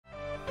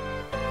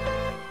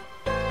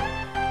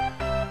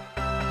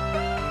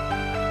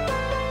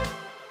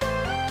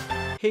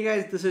Hey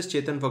guys, this is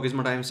Chetan for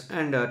Gizmo Times,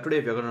 and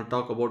today we are going to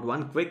talk about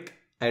one quick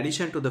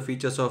addition to the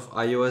features of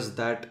iOS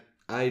that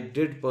I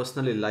did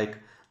personally like.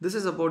 This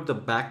is about the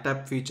back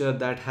tap feature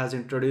that has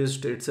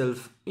introduced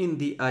itself in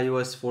the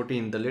iOS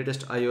 14. The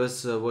latest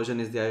iOS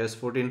version is the iOS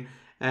 14,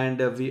 and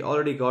we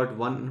already got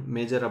one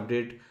major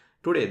update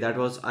today, that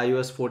was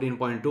iOS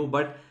 14.2,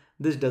 but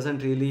this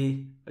doesn't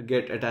really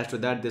get attached to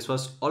that. This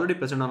was already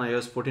present on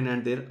iOS 14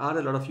 and there are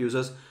a lot of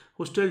users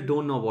who still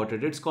don't know about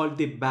it. It's called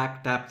the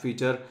back tap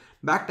feature.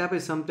 Back tap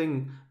is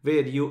something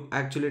where you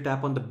actually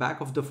tap on the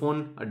back of the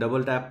phone, a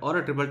double tap or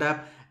a triple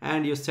tap,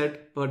 and you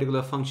set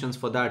particular functions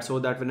for that, so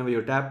that whenever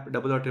you tap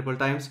double or triple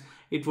times,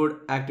 it would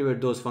activate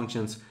those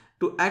functions.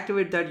 To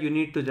activate that, you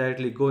need to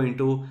directly go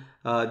into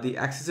the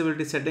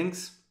accessibility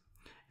settings,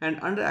 and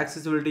under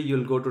accessibility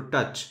you'll go to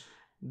touch.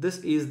 This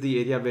is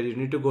the area where you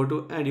need to go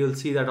to, and you'll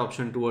see that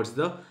option towards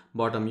the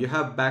bottom. You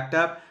have back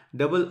tap,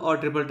 double or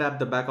triple tap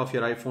the back of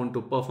your iPhone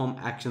to perform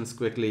actions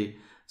quickly.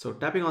 So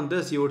tapping on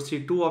this, you would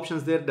see two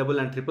options there, double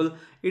and triple.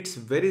 It's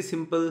very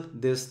simple.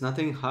 There's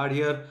nothing hard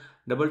here.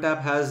 Double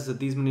tap has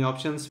these many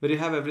options where you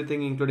have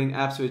everything, including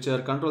app switcher,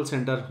 control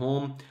center,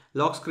 home,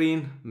 lock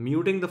screen,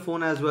 muting the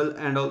phone as well,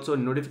 and also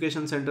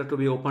notification center to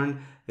be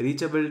opened,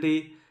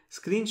 reachability,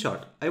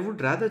 screenshot. I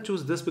would rather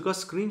choose this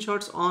because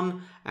screenshots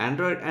on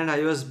Android and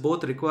iOS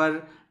both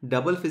require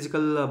double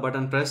physical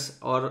button press,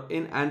 or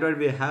in Android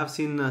we have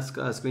seen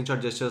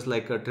screenshot gestures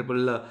like a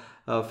triple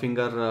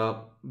finger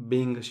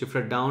being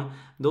shifted down.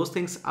 Those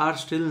things are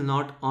still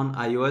not on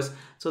iOS,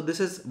 so this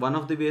is one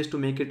of the ways to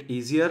make it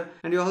easier.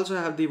 And you also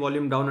have the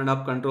volume down and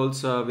up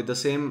controls with the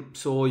same,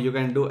 so you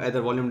can do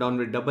either volume down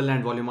with double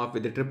and volume up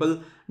with the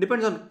triple.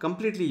 Depends on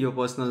completely your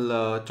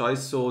personal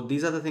choice. So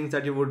these are the things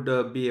that you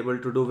would be able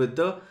to do with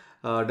the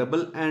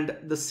double, and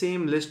the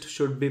same list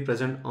should be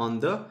present on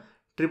the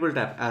triple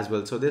tap as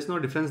well. So there's no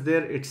difference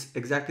there, it's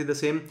exactly the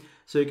same.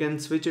 So you can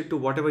switch it to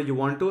whatever you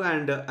want to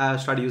and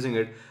start using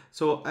it.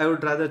 So I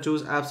would rather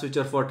choose app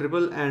switcher for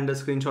triple and a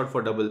screenshot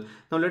for double.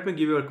 Now let me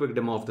give you a quick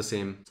demo of the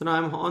same. So now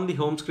I'm on the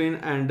home screen,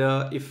 and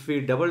if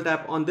we double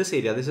tap on this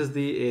area, this is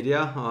the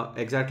area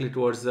exactly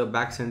towards the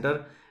back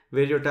center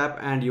where you tap,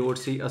 and you would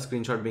see a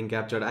screenshot being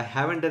captured. I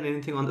haven't done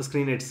anything on the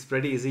screen, it's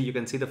pretty easy. You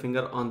can see the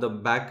finger on the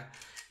back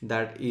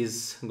that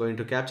is going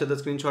to capture the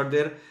screenshot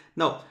there.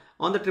 Now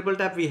on the triple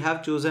tap, we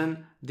have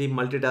chosen the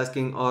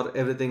multitasking or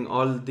everything,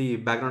 all the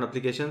background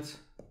applications.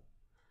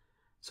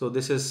 So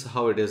this is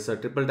how it is, a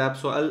triple tap.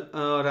 So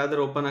I'll rather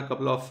open a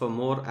couple of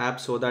more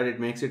apps so that it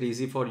makes it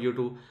easy for you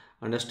to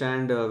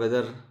understand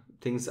whether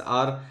things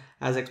are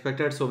as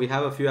expected. So we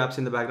have a few apps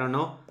in the background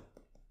now.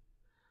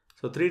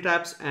 So 3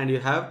 taps and you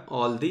have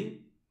all the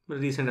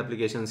recent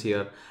applications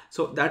here.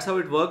 So that's how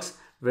it works.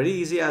 Very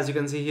easy, as you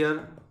can see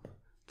here.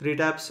 3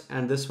 taps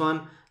and this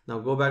one. Now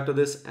go back to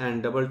this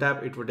and double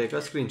tap, it would take a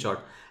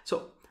screenshot.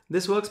 So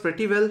this works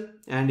pretty well,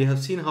 and you have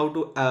seen how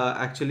to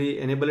actually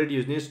enable it.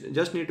 You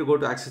just need to go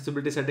to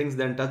accessibility settings,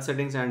 then touch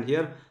settings, and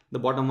here the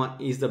bottom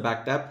one is the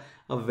back tap.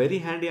 A very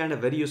handy and a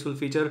very useful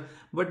feature.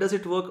 But does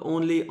it work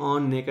only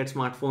on naked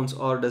smartphones,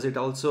 or does it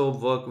also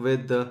work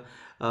with the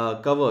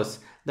covers?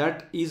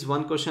 That is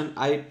one question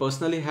I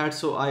personally had,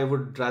 so I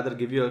would rather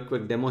give you a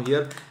quick demo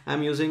here.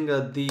 I'm using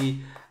the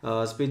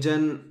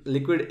Spigen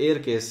liquid air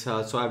case,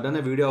 so I've done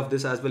a video of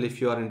this as well. If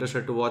you are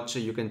interested to watch,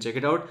 you can check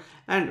it out.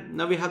 And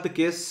now we have the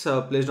case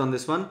placed on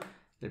this one.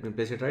 Let me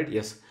place it right.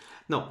 Yes,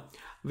 now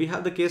we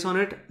have the case on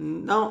it.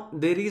 Now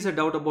there is a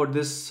doubt about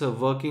this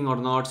working or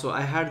not, so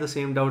I had the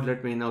same doubt.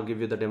 Let me now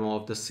give you the demo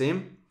of the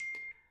same.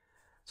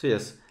 So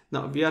yes,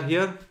 now we are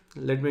here.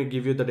 Let me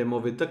give you the demo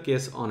with the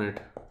case on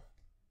it.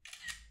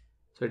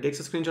 So it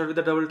takes a screenshot with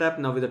the double tap.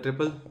 Now with the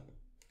triple,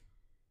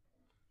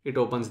 it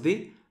opens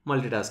the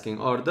multitasking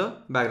or the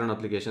background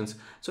applications.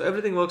 So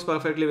everything works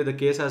perfectly with the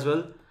case as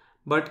well,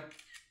 but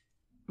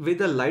with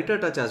the lighter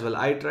touch as well.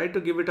 I tried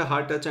to give it a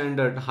hard touch and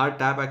a hard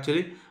tap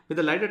actually. With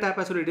the lighter tap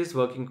as well, it is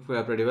working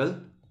pretty well.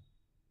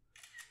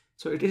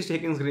 So it is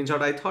taking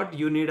screenshot. I thought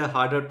you need a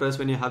harder press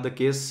when you have the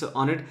case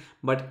on it,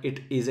 but it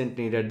isn't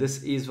needed.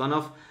 This is one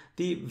of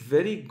the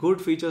very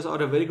good features,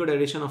 or a very good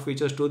addition of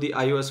features to the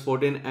iOS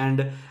 14,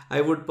 and I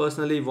would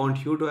personally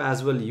want you to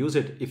as well use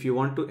it if you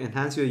want to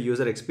enhance your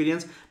user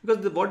experience,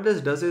 because what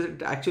this does is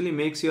it actually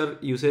makes your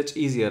usage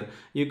easier.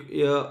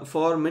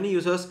 For many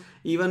users,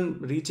 even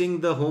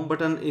reaching the home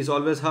button is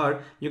always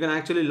hard. You can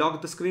actually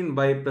lock the screen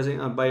by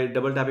pressing by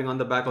double tapping on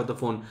the back of the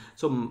phone.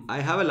 So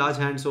I have a large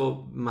hand,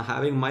 so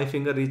having my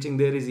finger reaching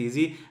there is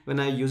easy when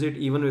I use it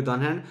even with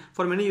one hand.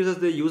 For many users,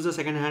 they use the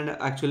second hand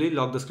actually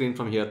lock the screen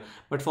from here,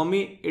 but for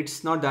me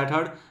it's not that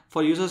hard.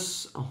 For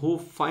users who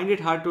find it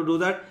hard to do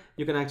that,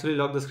 you can actually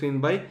lock the screen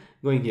by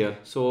going here.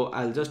 So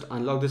I'll just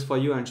unlock this for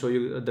you and show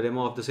you the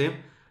demo of the same.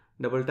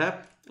 Double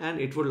tap and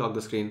it would lock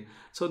the screen.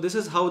 So this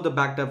is how the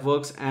back tap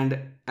works, and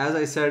as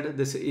I said,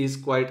 this is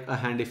quite a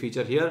handy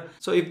feature here.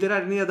 So if there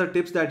are any other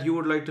tips that you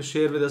would like to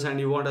share with us and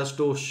you want us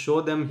to show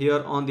them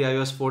here on the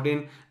iOS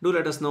 14, do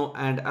let us know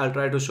and I'll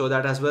try to show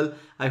that as well.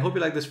 I hope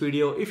you like this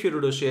video. If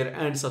you do, share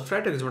and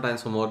subscribe to Gizmo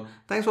Times for more.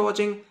 Thanks for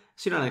watching.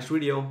 See you in the next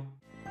video.